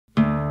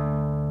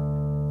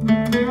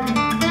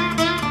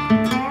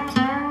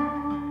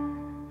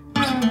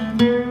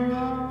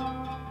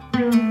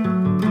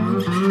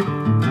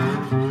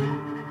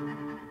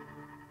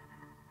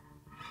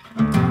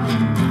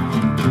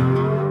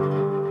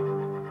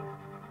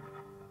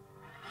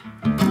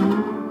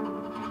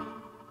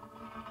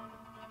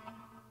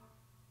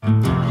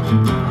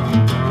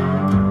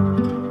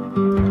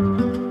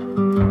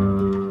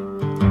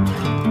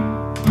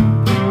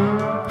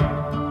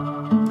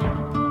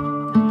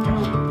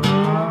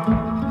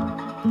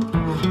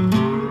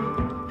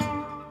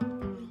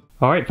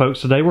Alright folks,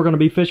 today we're going to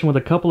be fishing with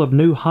a couple of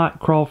new hot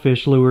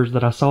crawfish lures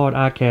that I saw at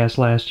iCast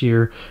last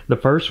year. The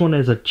first one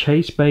is a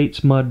Chase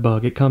Baits mud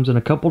bug. It comes in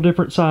a couple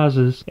different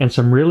sizes, and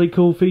some really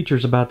cool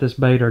features about this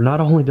bait are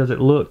not only does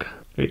it look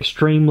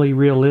extremely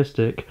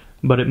realistic,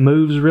 but it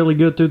moves really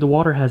good through the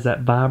water, has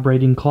that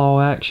vibrating claw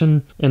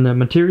action, and the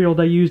material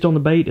they used on the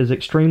bait is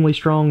extremely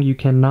strong. You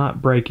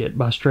cannot break it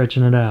by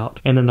stretching it out.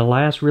 And then the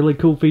last really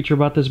cool feature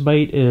about this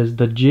bait is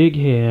the jig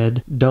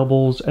head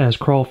doubles as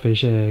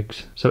crawfish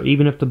eggs. So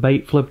even if the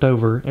bait flipped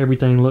over,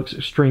 everything looks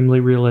extremely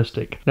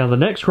realistic. Now the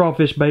next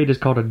crawfish bait is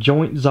called a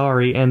joint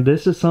zari, and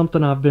this is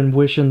something I've been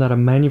wishing that a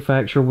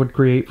manufacturer would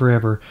create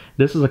forever.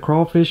 This is a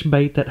crawfish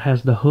bait that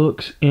has the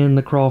hooks in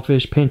the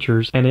crawfish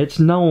pinchers, and it's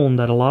known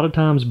that a lot of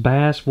times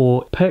bass will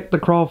peck the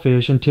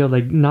crawfish until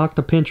they knock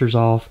the pinchers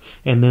off,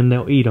 and then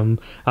they'll eat them.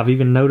 I've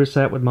even noticed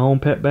that with my own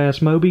pet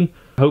bass, Moby.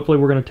 Hopefully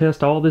we're going to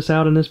test all this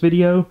out in this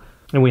video,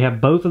 and we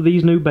have both of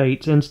these new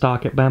baits in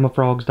stock at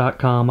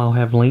BamaFrogs.com. I'll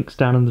have links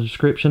down in the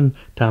description.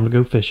 Time to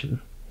go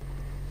fishing.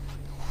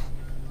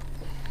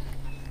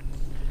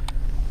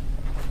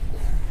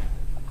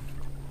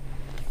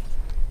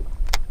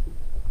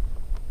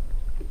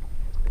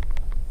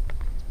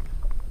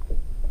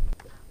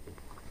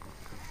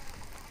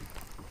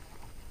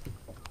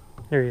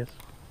 There he is.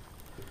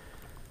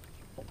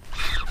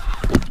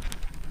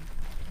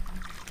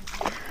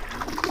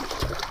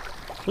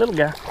 Little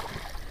guy.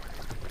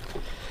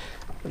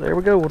 There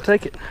we go, we'll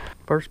take it.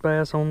 First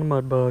bass on the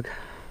mud bug.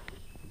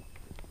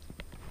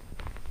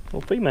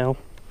 Little female.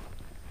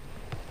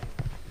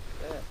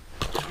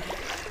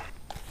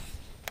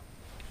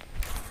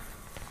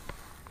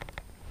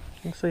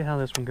 Let's see how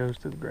this one goes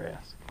through the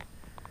grass.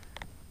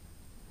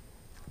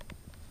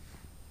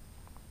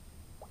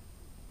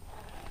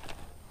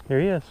 Here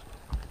he is.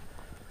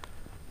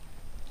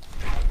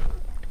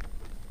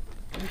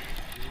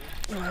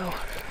 Well,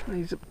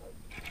 he's a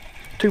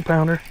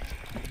 2-pounder.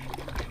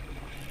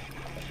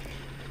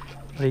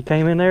 But he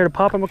came in there to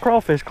pop him a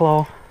crawfish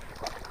claw.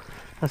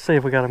 Let's see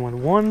if we got him with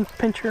one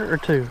pincher or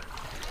two.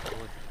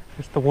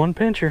 It's the one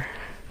pincher.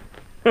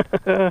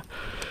 I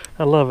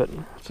love it.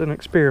 It's an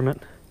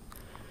experiment.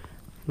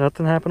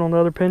 Nothing happened on the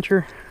other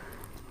pincher.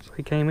 So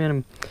he came in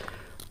and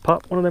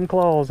popped one of them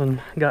claws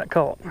and got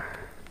caught.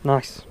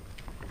 Nice.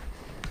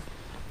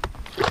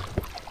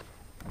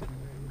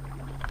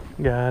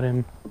 Got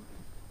him.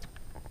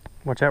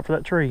 Watch out for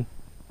that tree.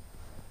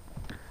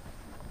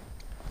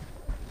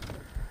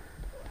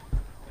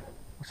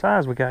 What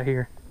size we got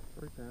here?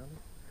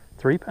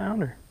 3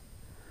 pounder.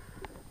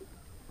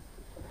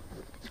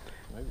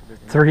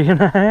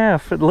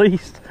 3.5 at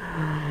least.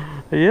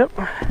 Yep.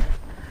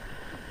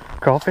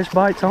 Crawfish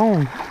bites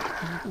on.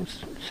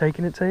 It's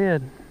shaking its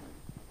head.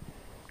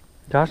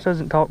 Josh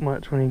doesn't talk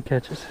much when he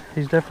catches.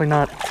 He's definitely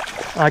not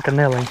like a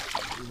Nelly.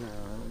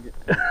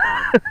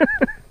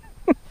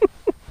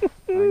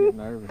 No, I get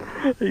nervous.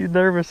 He's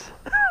nervous.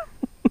 Gotta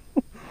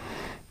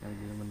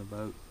get him in the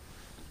boat.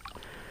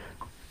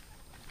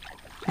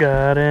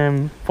 Got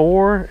him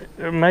 4,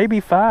 maybe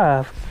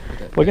 5.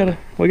 We gotta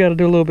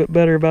do a little bit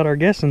better about our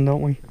guessing,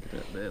 don't we?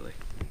 That belly.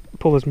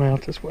 Pull his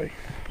mouth this way.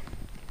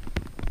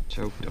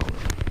 Choked on it.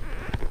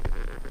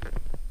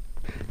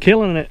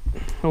 Killing it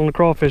on the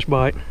crawfish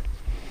bite.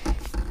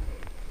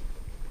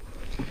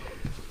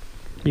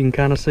 You can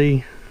kind of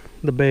see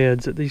the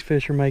beds that these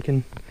fish are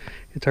making.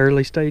 It's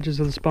early stages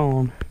of the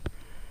spawn.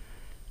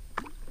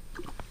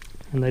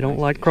 And they don't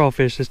like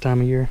crawfish this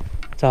time of year.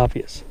 It's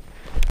obvious.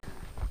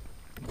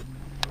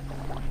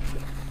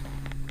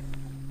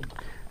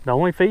 The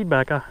only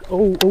feedback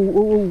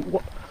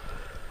what?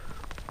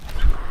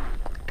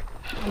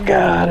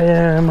 Got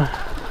him.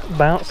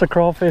 Bounced the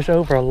crawfish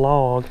over a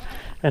log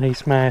and he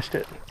smashed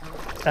it.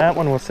 That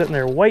one was sitting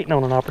there waiting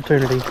on an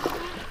opportunity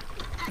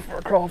for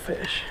a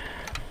crawfish.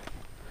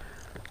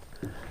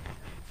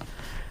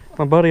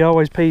 My buddy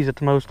always pees at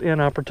the most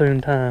inopportune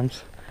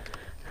times.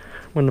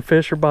 When the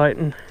fish are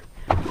biting.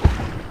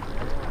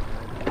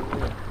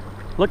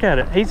 Look at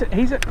it. He's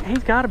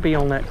got to be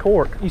on that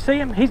cork. You see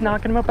him? He's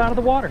knocking him up out of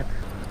the water.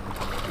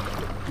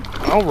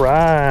 All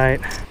right.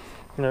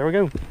 There we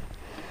go.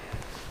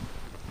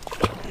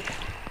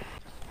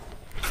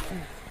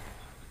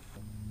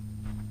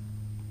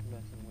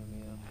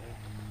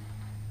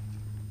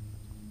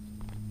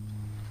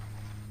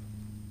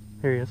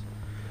 Here he is.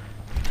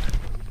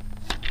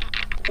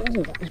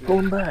 Oh, he's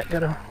pulling back.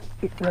 Gotta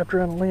wrap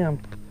around a limb.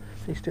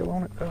 He's still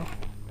on it though.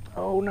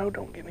 Oh no,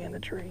 don't get me in the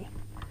tree.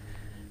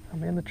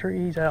 I'm in the tree.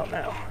 He's out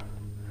now.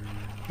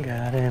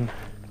 Got him.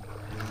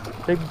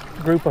 Big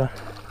group of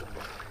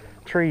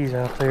trees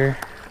out there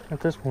that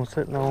this one's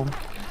sitting on.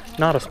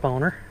 Not a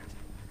spawner.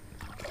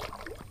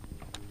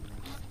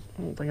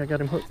 I don't think I got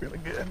him hooked really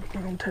good, but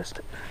we're gonna test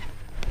it.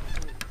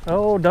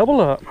 Oh,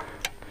 double up.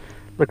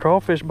 The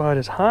crawfish bite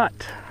is hot.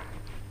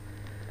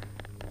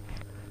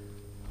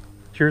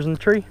 It's yours in the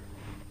tree.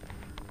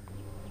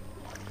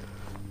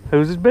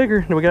 Whose is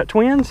bigger? Do we got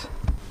twins?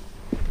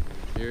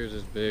 Yours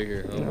is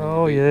bigger.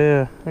 Oh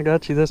yeah, I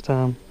got you this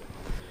time.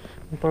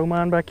 I'll throw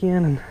mine back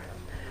in and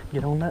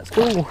get on that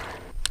school.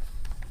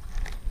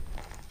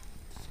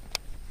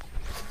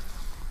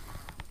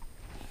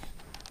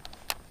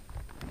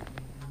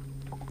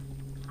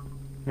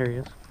 There he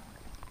is.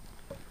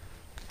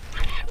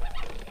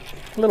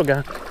 Little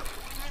guy.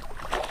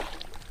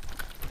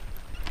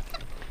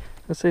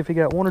 Let's see if he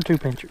got one or two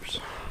pinchers.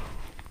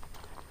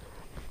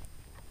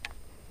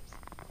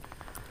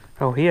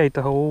 Oh, he ate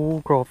the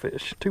whole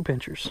crawfish. 2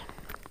 pinchers.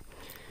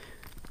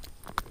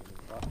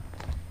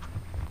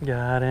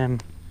 Got him.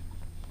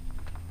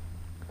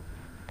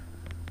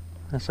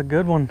 That's a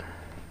good one.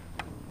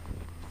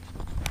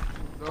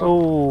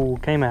 Oh,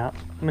 came out.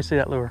 Let me see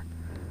that lure.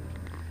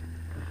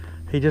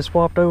 He just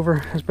swapped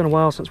over. It's been a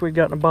while since we've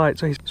gotten a bite,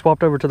 so he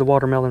swapped over to the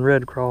watermelon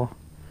red crawl.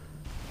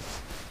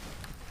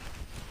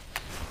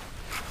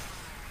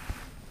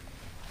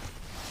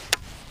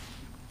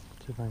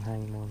 See if I can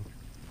hang one.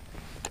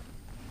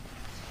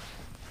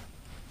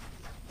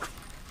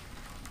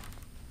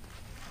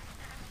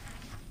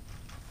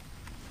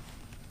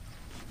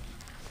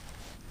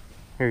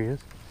 Here he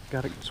is.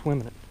 Got it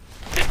swimming it.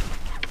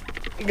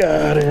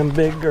 Got him,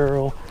 big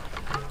girl.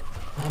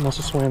 I must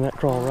have swam that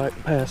crawl right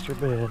past her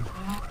bed.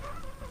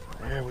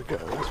 There we go.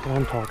 That's what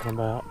I'm talking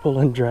about. Pull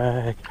and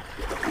drag.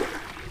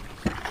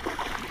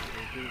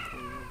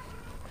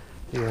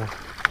 Yeah.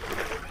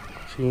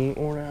 She ain't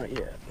worn out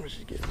yet, but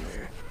she's getting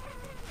there.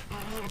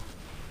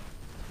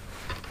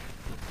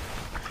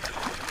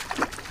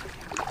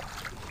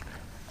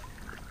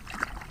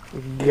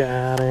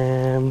 Got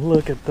him.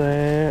 Look at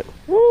that.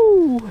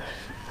 Woo!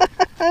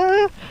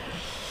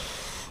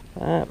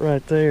 That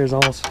right there is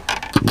awesome.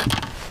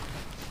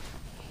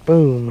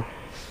 Boom.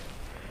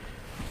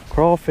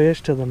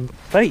 Crawfish to the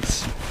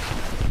face.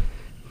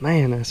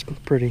 Man, that's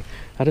pretty.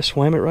 I just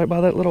swam it right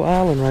by that little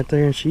island right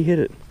there and she hit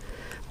it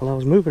while I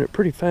was moving it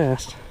pretty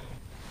fast.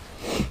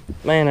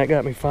 Man, that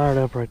got me fired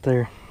up right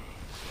there.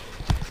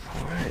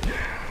 Alright.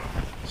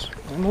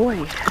 Swim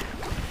away.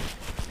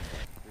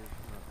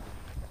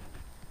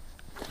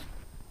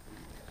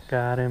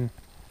 Got him.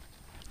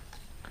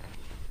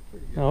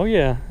 Oh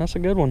yeah, that's a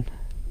good one.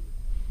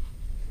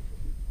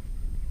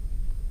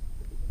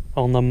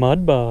 On the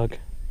mud bug.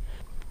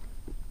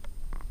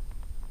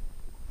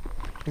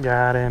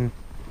 Got him.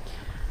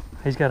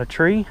 He's got a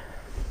tree,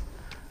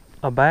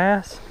 a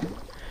bass,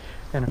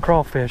 and a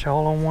crawfish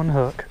all on one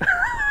hook.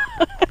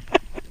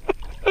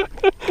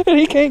 And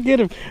he can't get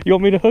him. You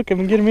want me to hook him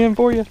and get him in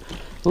for you?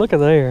 Look at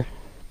there.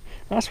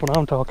 That's what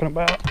I'm talking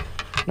about.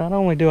 Not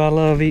only do I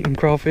love eating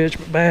crawfish,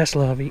 but bass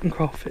love eating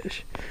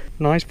crawfish.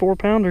 Nice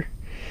 4-pounder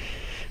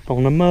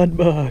on the mud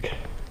bug.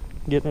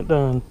 Getting it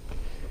done.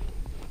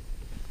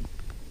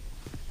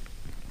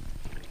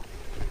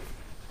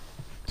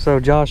 So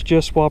Josh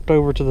just swapped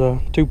over to the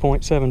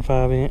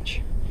 2.75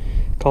 inch.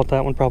 Caught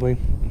that one probably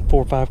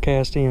 4 or 5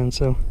 casts in.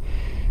 So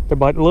they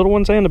bite the little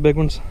ones and the big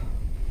ones.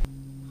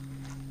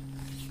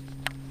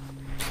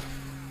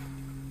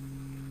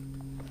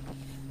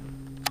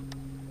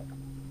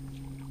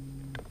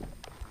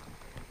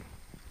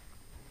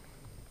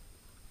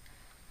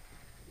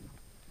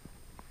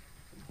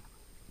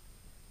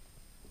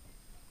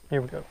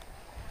 Here we go.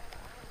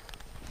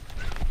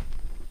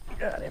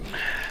 Got him.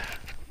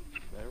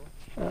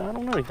 I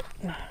don't know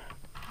yet.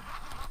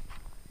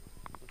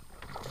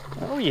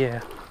 Oh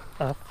yeah,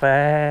 a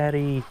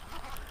fatty.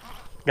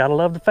 Gotta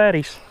love the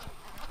fatties.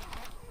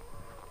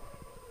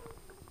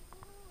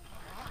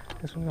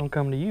 This one's gonna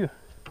come to you.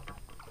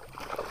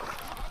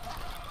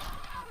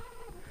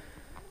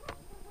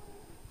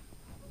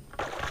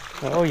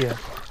 Oh yeah.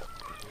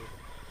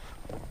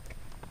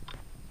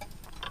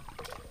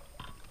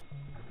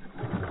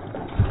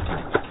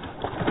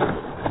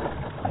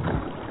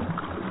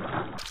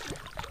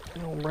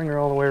 Bring her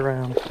all the way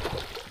around.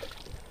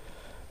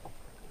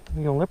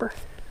 You gonna lip her?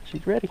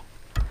 She's ready.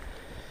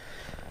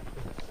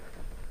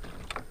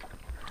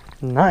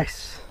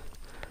 Nice.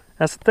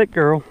 That's a thick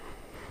girl.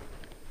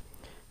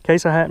 In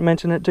case I hadn't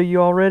mentioned it to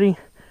you already,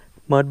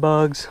 mud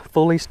bugs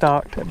fully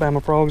stocked at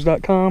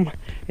BamaFrogs.com,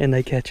 and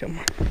they catch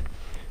them.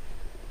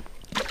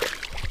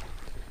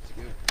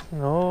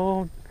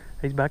 Oh,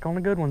 he's back on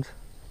the good ones.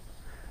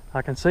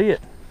 I can see it.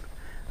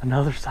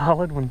 Another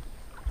solid one.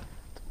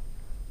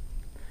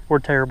 We're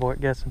terrible at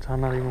guessing, so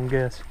I'm not even gonna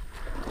guess.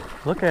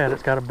 Look at it,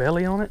 it's got a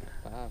belly on it.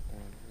 5 pounds,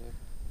 yeah.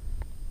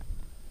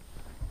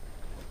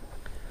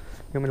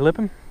 You want me to lip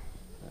him?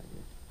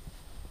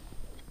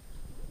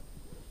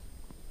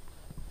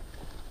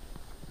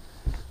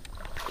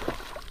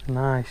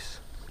 Nice.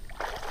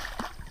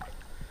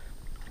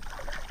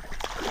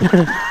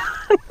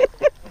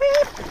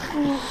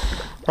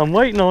 I'm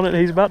waiting on it.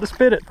 He's about to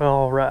spit it.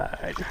 All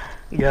right.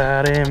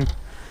 Got him.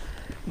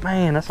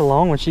 Man, that's a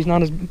long one. She's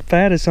not as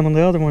fat as some of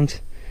the other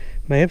ones.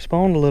 May have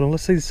spawned a little.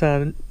 Let's see the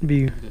side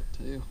view.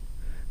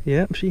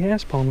 Yep, she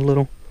has spawned a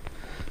little.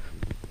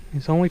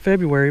 It's only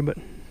February, but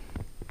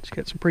she's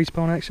got some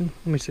pre-spawn action.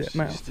 Let me see that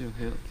mouth. Still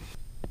healthy.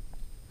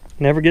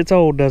 Never gets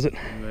old, does it?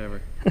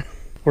 Never.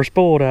 We're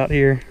spoiled out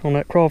here on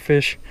that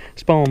crawfish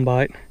spawn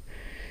bite.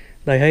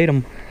 They hate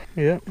them.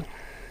 Yep.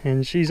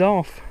 And she's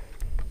off.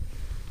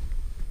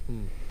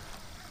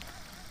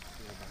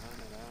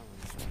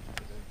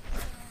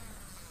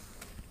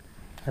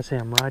 That's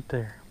him right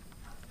there.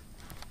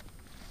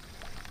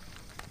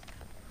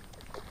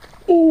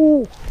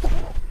 Oh!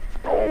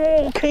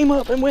 Oh, came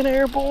up and went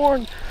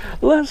airborne.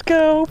 Let's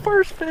go.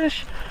 First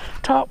fish,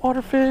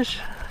 topwater fish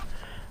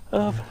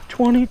of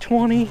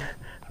 2020.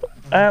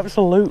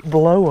 Absolute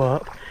blow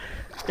up.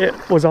 It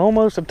was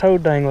almost a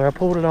toad dangler. I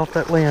pulled it off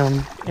that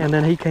limb and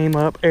then he came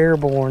up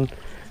airborne.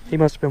 He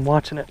must have been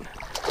watching it.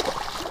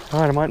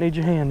 All right, I might need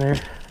your hand there.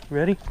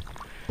 Ready?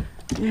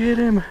 Get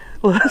him.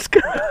 Let's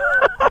go.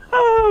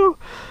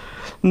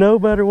 No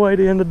better way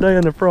to end the day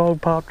than the frog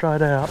popped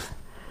right out.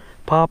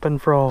 Popping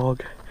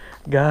frog.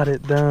 Got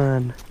it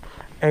done.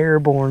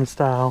 Airborne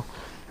style.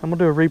 I'm gonna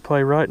do a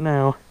replay right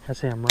now.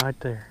 That's him right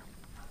there.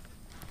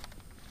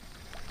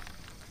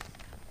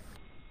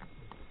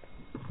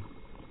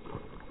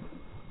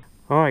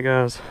 Alright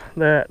guys,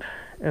 that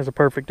is a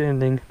perfect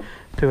ending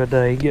to a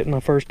day. Getting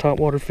my first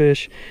topwater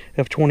fish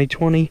of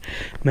 2020.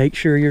 Make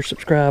sure you're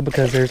subscribed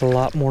because there's a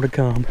lot more to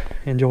come.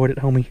 Enjoyed it,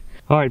 homie.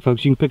 Alright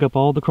folks, you can pick up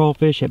all the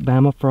crawfish at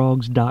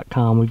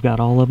BamaFrogs.com. We've got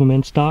all of them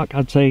in stock.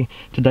 I'd say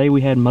today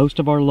we had most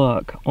of our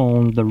luck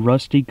on the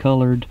rusty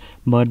colored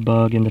mud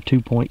bug in the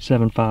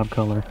 2.75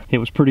 color. It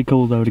was pretty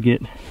cool though to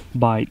get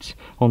bites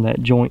on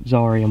that joint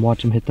Zari and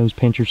watch them hit those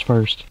pinchers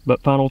first.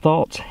 But final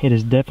thoughts, it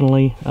is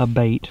definitely a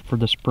bait for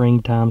the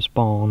springtime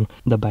spawn.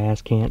 The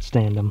bass can't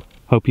stand them.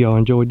 Hope you all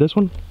enjoyed this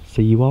one.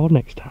 See you all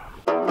next time.